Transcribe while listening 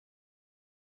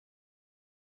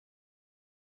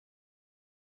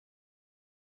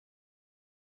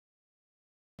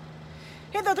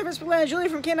Hey there, Miss Plan. Julie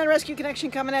from Canine Rescue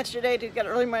Connection coming at you today to get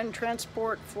early morning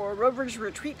transport for Rover's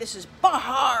retreat. This is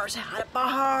Bahar. Say hi to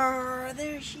Bahar.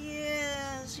 There she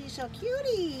is. She's so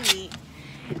cutie.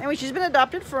 Anyway, she's been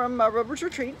adopted from Rover's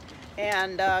retreat,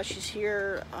 and she's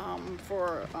here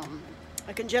for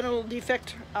a congenital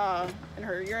defect in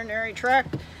her urinary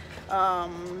tract.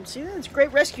 See, it's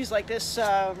great rescues like this.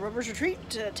 Rover's retreat,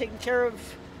 taking care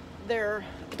of their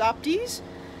adoptees.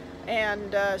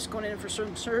 And is going in for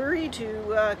some surgery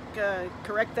to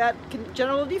correct that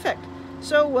congenital defect.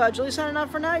 So Julie signing off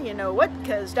for now. You know what?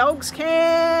 Because dogs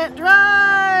can't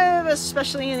drive,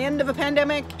 especially in the end of a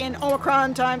pandemic in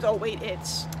Omicron times. Oh wait,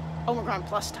 it's Omicron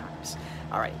plus times.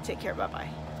 All right, take care. Bye bye.